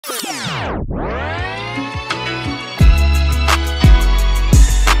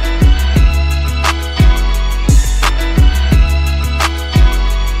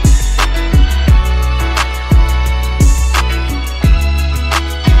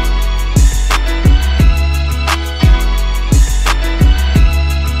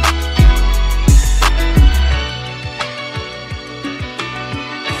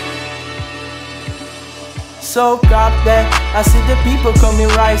So cop that, I see the people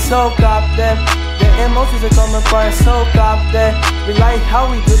coming right, so cop that. The emotions are coming apart, so cop that. We like how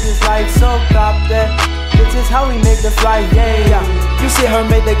we do this life, so cop that. This is how we make the fly, yeah. You see her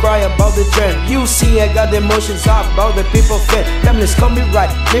make they cry about the trend. You see I got the emotions up about the people fed. Families coming right,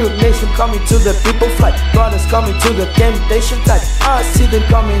 new nation coming to the people flight. Brothers coming to the temptation type. I see them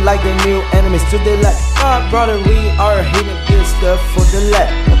coming like the new enemies to the left. Brother, we are hitting this stuff for the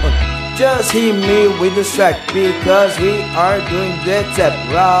left. Just hit me with the track because we are doing the tap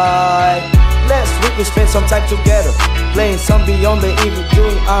right. Last week we spent some time together playing some beyond the evil,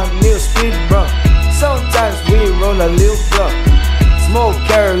 doing our new speed run. Sometimes we roll a little blunt. Smoke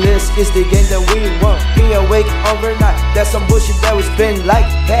careless is the game that we want. Be awake overnight, that's some bullshit that we spend like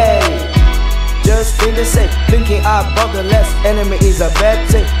hey. Just feel the same, thinking about the last enemy is a bad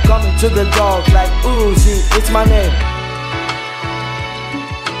thing. Coming to the dog like Uzi, it's my name.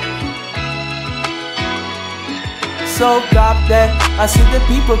 So cop that, I see the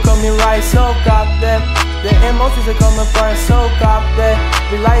people coming right, so cop that. The emotions are coming apart, so cop that.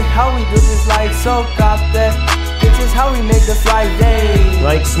 We like how we do this life, so cop that. This is how we make the fly, yeah.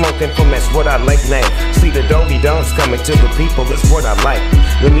 Like smoking from that's what I like now. See the doggy dogs coming to the people, that's what I like.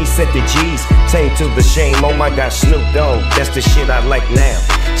 When he said the G's, tame to the shame. Oh my gosh, Snoop Dogg, that's the shit I like now.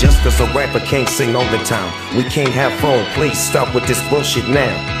 Just cause a rapper can't sing all the time, we can't have fun, please stop with this bullshit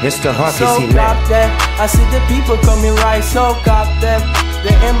now. Mr. Hawk so is he now? Cop that, I see the people coming right, so cop that. The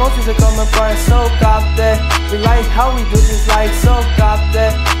emotions are coming apart, so cop that. We like how we do this life, so cop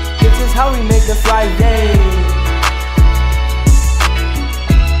that. This is how we make the fly, yeah.